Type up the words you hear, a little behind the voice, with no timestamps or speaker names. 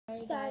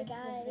Sorry,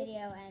 guys. The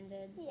video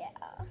ended. Yeah.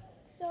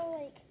 So,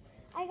 like,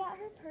 I got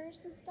her purse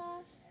and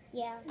stuff.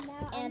 Yeah.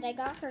 And I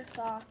got her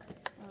sock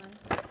on.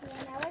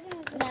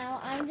 Yeah, Now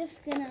I'm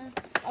just gonna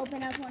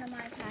open up one of my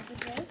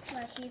packages so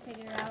that she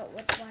figure out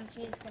which one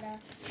she's gonna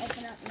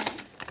open up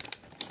next.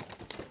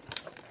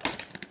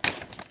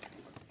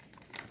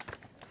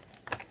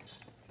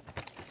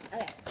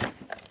 Okay.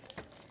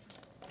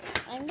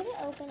 I'm gonna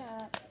open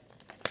up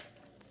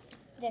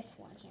this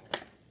one here.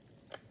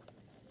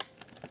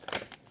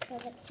 So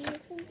let's see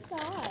what's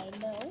inside,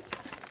 though.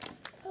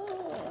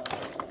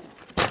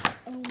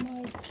 Oh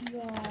my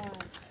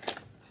god.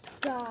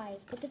 Guys,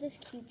 look at this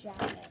cute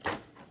jacket. that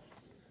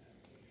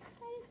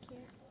is cute.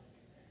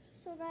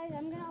 So, guys,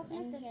 I'm gonna open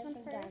up this one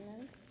first.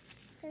 Diamonds.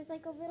 There's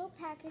like a little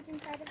package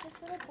inside of this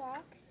little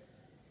box.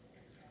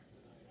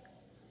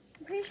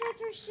 I'm pretty sure it's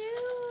her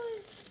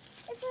shoes.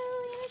 It's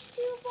literally in a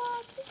shoe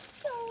box. It's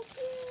so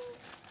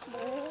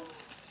cute.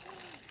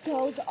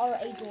 Those are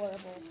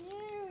adorable.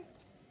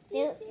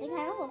 Cute. They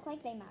kind of look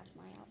like they match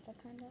my outfit,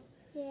 kind of.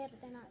 Yeah, but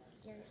they're not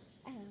yours.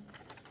 I don't know.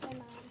 They're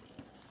mine.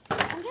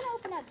 I'm gonna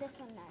open up this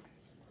one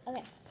next.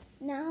 Okay,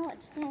 now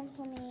it's time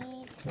for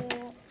me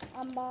to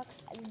unbox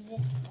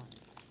this one.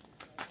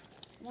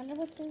 Wonder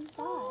what's inside.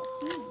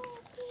 Oh,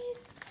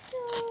 it's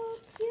so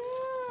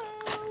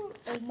cute.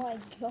 Oh my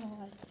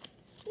god.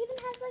 It even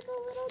has like a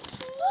little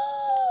chain.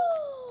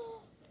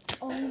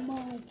 Oh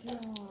my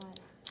god.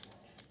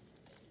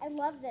 I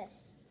love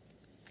this.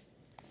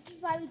 This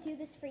is why we do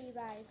this for you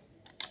guys.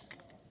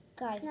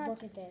 Guys, It's not look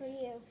just at for this.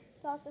 you.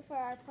 It's also for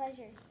our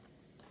pleasure.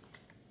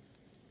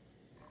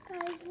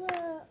 Guys,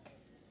 look.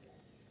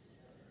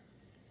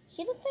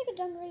 She looks like a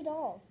dungaree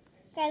doll.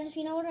 Guys, if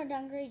you know what a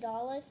dungaree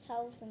doll is,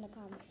 tell us in the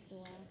comments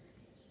below.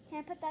 Can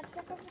I put that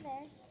stuff over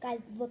there? Guys,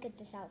 look at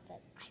this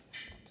outfit. Look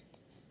at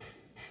this.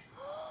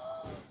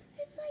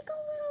 It's like a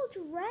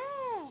little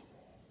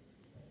dress.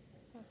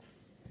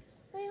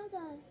 Wait, hold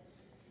on.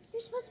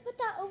 You're supposed to put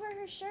that over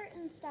her shirt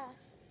and stuff.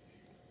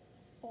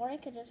 Or I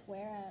could just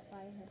wear it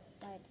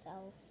by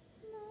itself.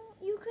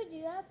 No, you could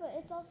do that, but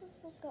it's also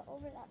supposed to go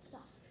over that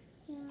stuff.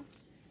 Yeah.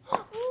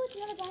 Oh, it's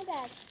another blind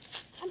bag.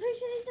 I'm pretty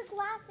sure these are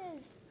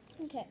glasses.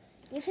 Okay,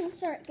 you can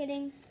start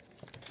getting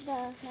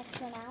the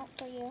next one out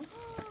for you.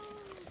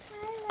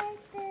 I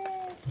like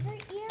this. Her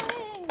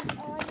earrings.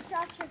 Oh, I just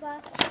dropped her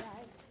glasses,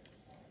 guys.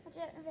 Watch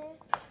it,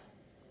 Nevaeh.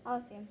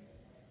 Awesome.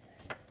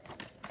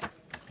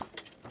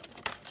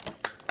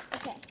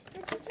 Okay,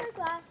 this is her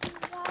glasses,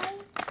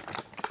 guys.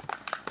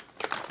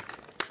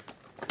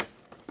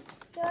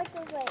 They're like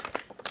those,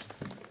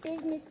 like,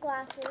 business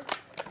glasses.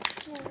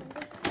 And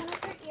this is one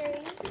of her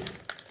earrings.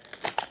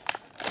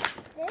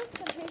 This,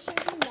 I'm pretty sure,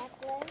 is a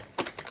necklace.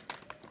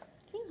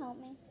 Can you help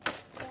me?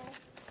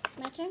 Yes.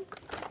 My turn?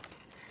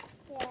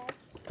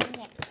 Yes.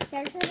 Okay,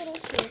 here's her little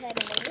shoes, I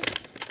believe.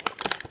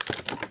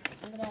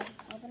 I'm gonna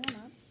open them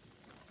up.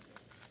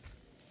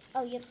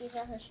 Oh, yep, these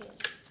are her shoes.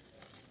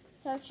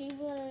 So she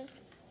wears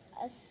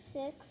a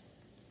 6.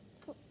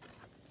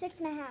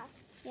 6.5.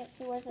 Yep,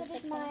 she wears So a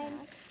does 6.5.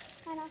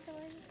 Mine also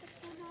wears a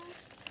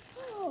 6.5.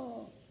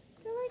 Oh,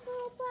 They're like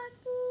little black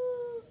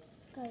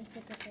boots. guys,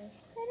 look at this.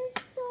 That is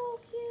so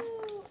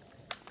cute.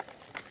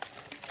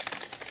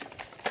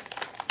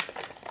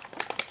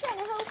 I'm trying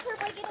to help her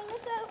by getting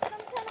this out, but I'm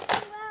trying to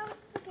pull out.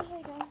 Okay, here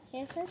you go.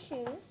 Here's her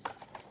shoes.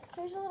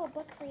 Here's a little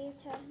book for you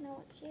to know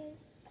what she is.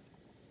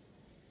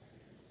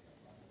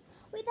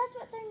 Wait, that's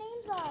what their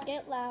names are.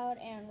 Get loud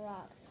and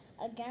rock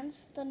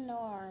against the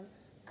norm,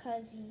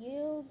 'cause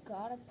you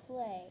gotta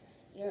play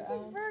your This own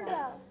is Virgo.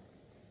 song.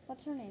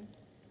 What's her name?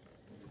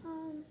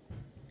 You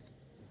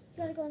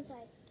gotta go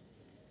inside.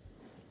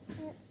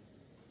 And it's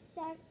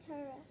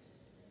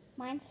Sacturus.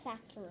 Mine's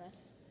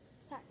Sacturus.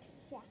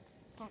 Sacturus, yeah.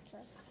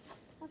 Sacturus.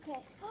 Okay.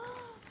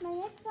 My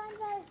next blind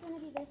bag is gonna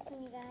be this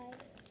one, you guys.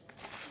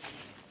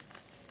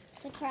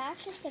 The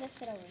trash is gonna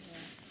fit over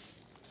here.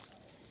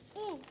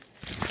 And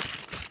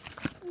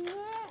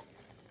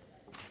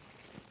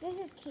this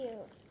is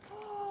cute.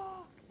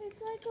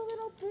 It's like a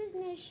little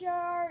business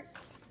shirt.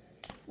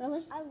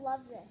 Really? I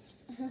love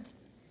this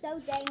so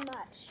dang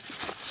much.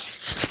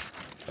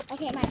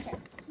 Okay, my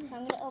turn. So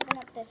I'm gonna open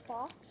up this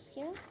box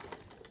here.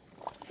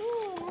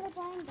 Ooh, another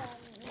blind bag.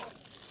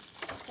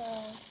 So,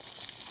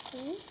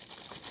 see?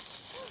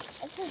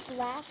 It's her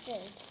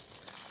glasses.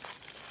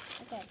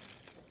 Okay.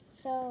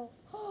 So,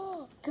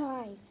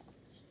 guys,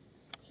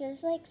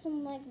 here's like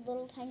some like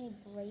little tiny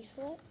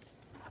bracelets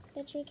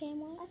that she came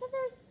with. I thought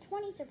there was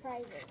 20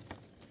 surprises.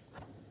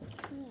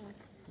 Yeah.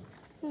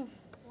 1,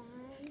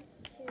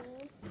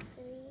 2,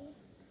 3,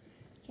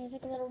 Here's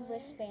like a little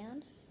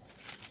wristband.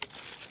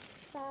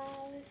 5.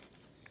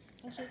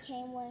 And she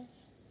came with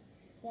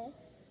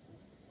this.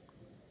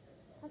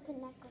 That's a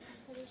necklace,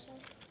 I'm pretty sure.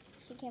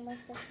 She came with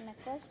this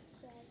necklace.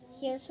 7.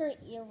 Here's her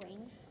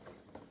earrings.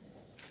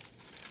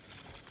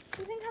 It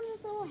even comes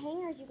with little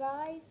hangers, you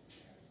guys.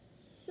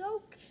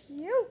 So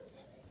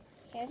cute.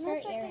 Here's I'm her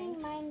gonna start earrings.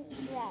 getting mine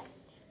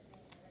dressed.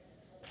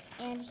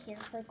 And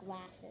here's her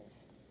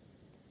glasses.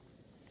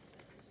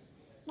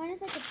 Mine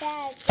is like a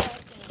bad girl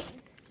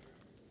thing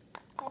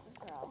type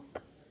of girl.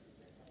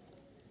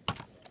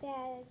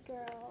 bad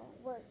girl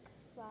work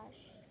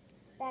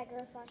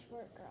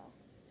girl.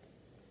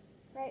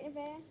 Right,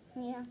 Nevaeh?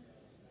 Yeah.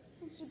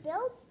 And she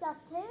builds stuff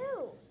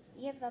too.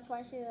 Yep, that's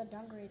why she's a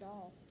Dungaree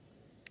doll.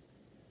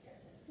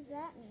 What does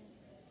that mean?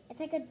 It's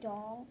like a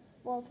doll.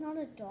 Well, it's not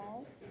a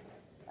doll.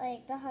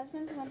 Like, the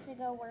husbands went to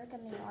go work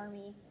in the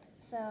army.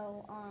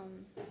 So,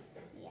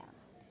 yeah.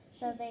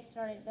 So they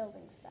started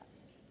building stuff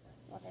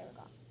while they were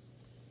gone.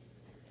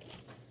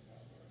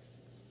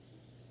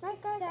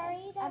 Right, guys? Sorry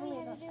I that we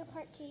believe had to that's do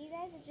part 2, you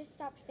guys. It just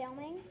stopped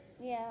filming.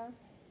 Yeah.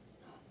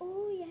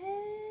 Oh,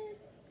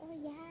 yes. Oh,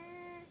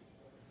 yeah.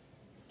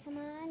 Come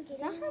on, get Is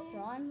that in her there.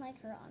 bra and,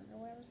 like, her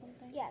underwear or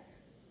something? Yes.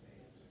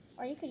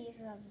 Or you could use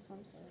it as a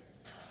swimsuit.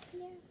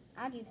 Yeah.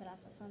 I'd use it as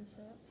a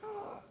swimsuit.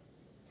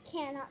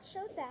 Cannot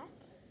show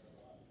that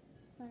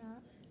Why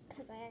not?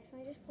 because I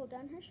accidentally just pulled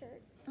down her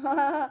shirt.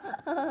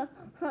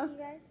 You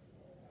guys?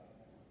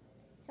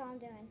 That's all I'm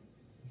doing.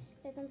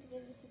 It's once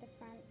again to see the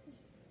front.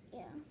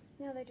 Yeah.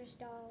 No, they're just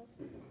dolls.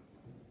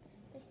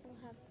 They still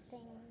have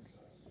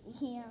things.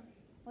 Yeah.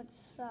 Which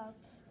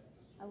sucks.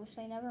 I wish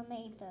they never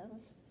made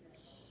those.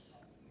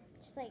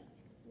 Just like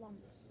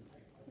lumps.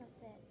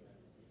 That's it.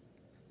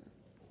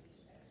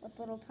 With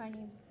little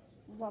tiny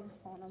lumps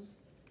on them.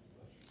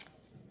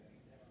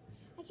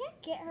 I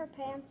can't get her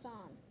pants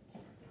on.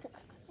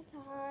 It's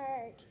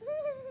hard.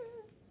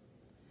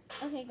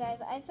 Okay, guys,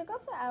 I took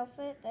off the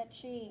outfit that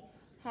she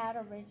had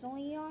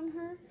originally on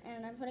her,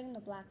 and I'm putting the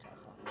black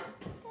dress on her.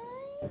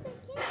 Guys, I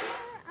can't get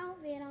her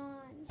outfit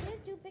on. She has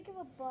too big of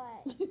a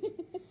butt.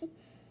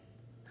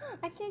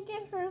 I can't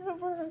get hers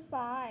over her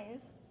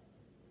thighs.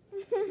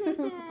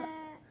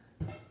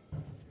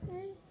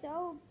 They're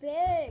so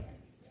big.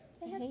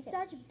 They I have hate it.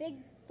 such big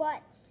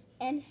butts.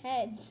 And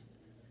heads.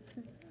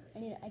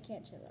 I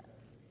can't show that.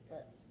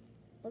 But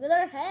look at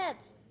their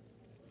heads.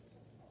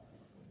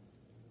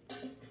 I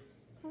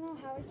don't know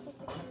how we're supposed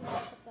to keep the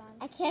outfits on.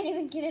 I can't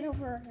even get it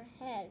over her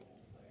head.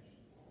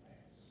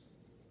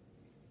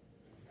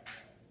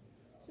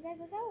 So guys,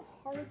 look how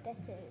hard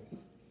this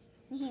is.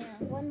 Yeah.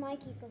 One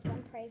mic equals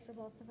one prey for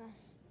both of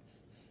us.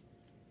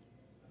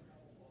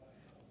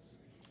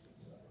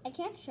 I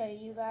can't show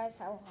you guys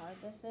how hard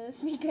this is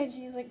because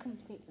she's like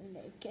completely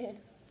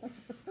naked.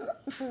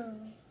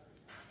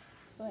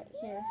 But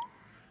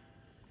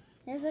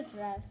here's the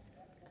dress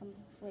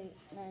complete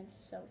and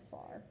so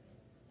far.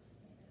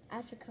 I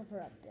have to cover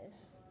up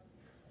this.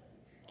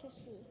 Because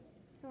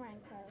she's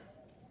wearing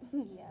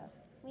clothes. Yeah,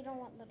 We don't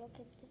want little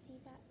kids to see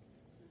that.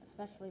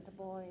 especially the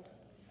boys.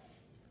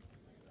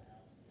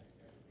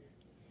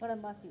 But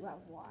unless you have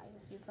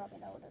wives, you probably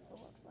know what it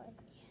looks like.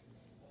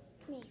 Yes.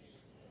 Maybe.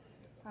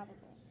 Probably.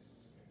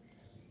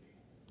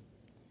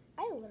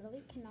 I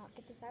literally cannot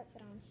get this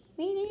outfit on.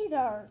 Me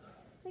neither.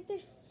 It's like they're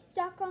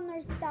stuck on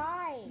their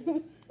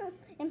thighs.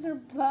 And her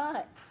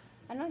butt.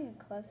 I'm not even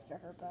close to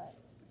her butt.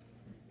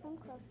 I'm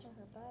close to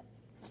her butt.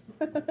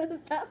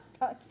 Stop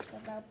talking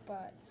about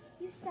butts.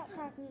 You stop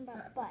talking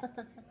about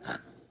butts.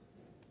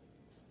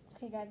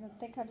 Okay, guys, I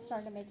think I'm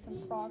starting to make some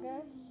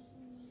progress.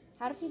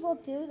 How do people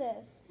do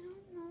this? I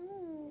don't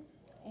know.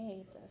 I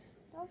hate this.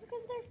 Also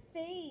because of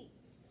their feet.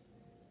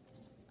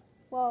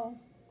 Well,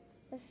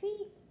 the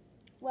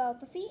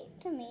feet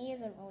to me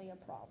isn't really a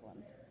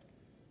problem.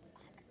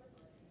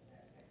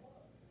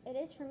 It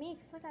is for me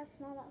because look how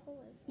small that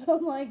hole is. Oh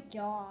my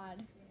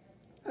god.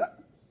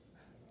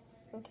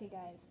 Okay,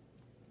 guys.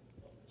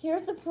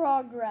 Here's the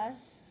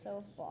progress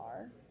so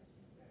far.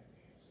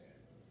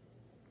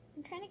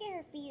 I'm trying to get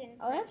her feet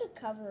in. All I have to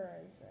cover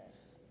her is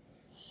this.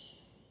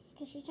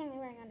 Because she's only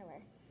wearing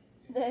underwear.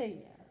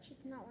 Yeah. She's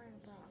not wearing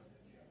a bra.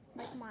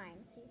 Like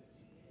mine, see?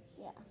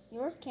 Yeah.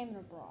 Yours came in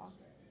a bra.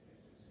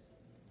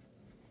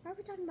 Why are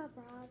we talking about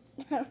bras?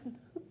 I don't know.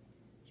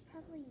 There's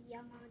probably a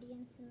young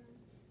audience in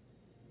this.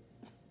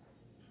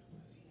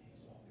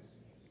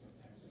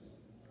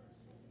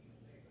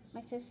 My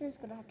sister's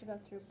gonna have to go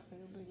through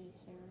puberty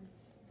soon.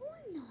 No,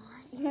 I'm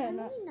not. Yeah, I'm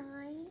no. only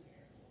 9.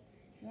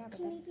 Yeah, but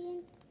Okay, then, maybe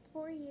in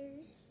 4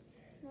 years.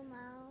 Well,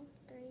 now,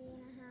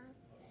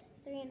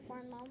 3 and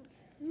 4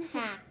 months.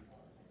 ha!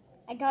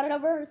 I got it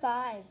over her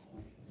thighs.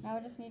 Now I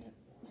just need to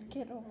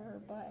get over her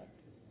butt.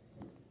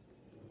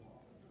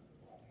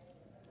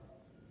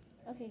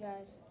 Okay,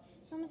 guys.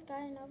 Almost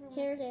got it over.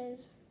 Here it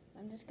is.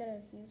 I'm just gonna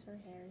use her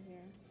hair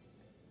here.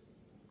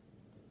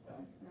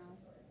 No.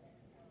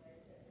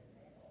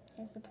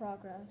 Here's the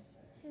progress.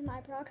 This is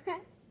my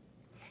progress.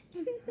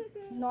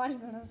 Not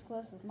even as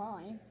close as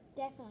mine.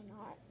 Definitely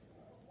not.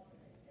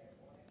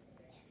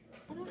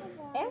 I don't know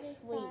why They're these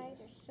sweet.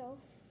 thighs are so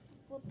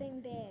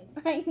flipping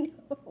big. I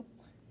know.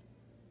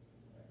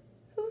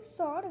 Who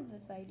thought of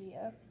this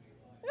idea?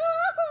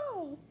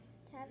 No!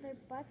 To have their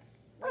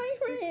butts like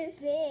Iris! this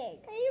big.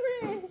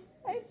 Iris!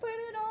 I put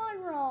it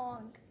on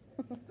wrong.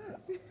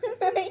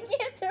 I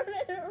can't turn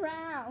it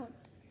around.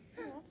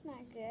 Oh, that's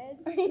not good.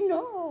 I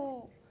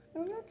know.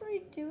 I'm gonna have to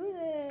redo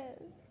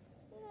this.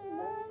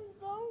 I'm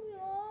so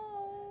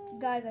low.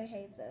 Guys, I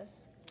hate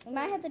this. We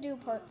might have to do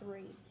part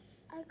 3.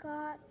 I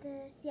got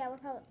this.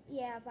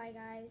 Yeah, bye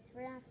guys.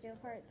 We're gonna have to do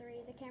part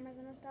 3. The camera's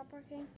gonna stop working.